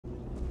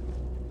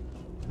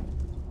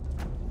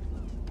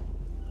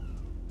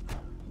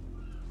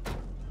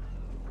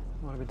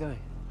What are we doing?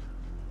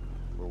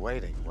 We're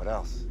waiting. What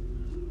else?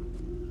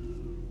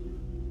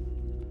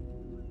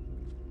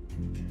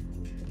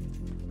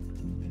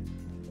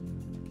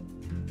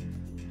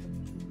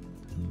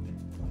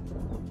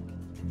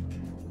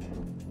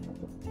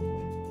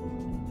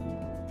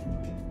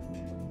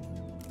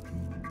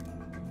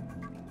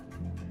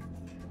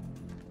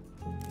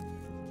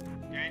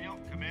 Daniel,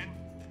 come in.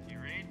 You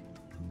read?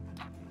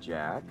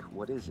 Jack,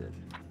 what is it?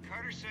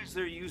 Carter says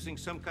they're using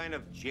some kind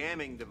of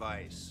jamming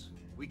device.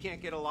 We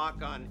can't get a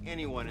lock on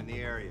anyone in the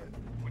area.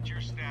 What's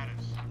your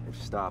status? They've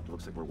stopped.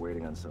 Looks like we're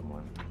waiting on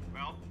someone.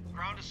 Well,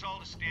 ground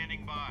assault is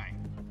standing by.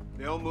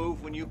 They'll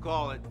move when you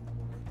call it.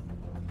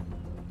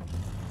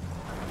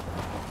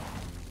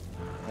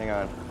 Hang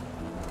on.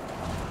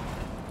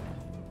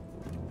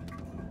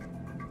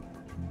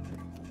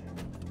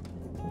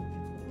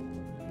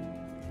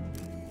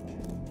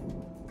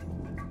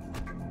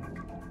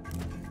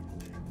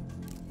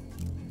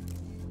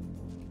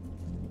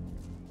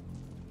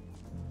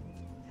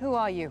 Who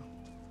are you?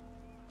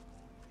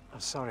 I'm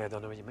sorry, I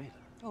don't know what you mean.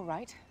 All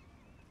right.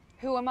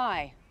 Who am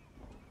I?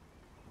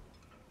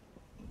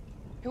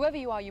 Whoever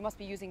you are, you must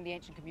be using the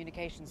ancient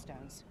communication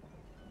stones.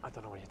 I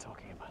don't know what you're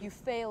talking about. You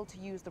failed to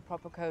use the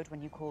proper code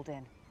when you called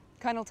in.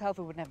 Colonel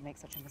Telfer would never make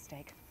such a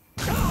mistake.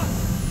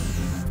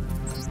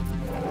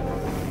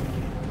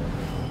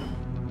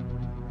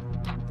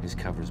 His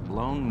cover's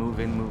blown. Move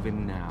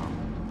in now.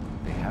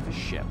 They have a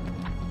ship.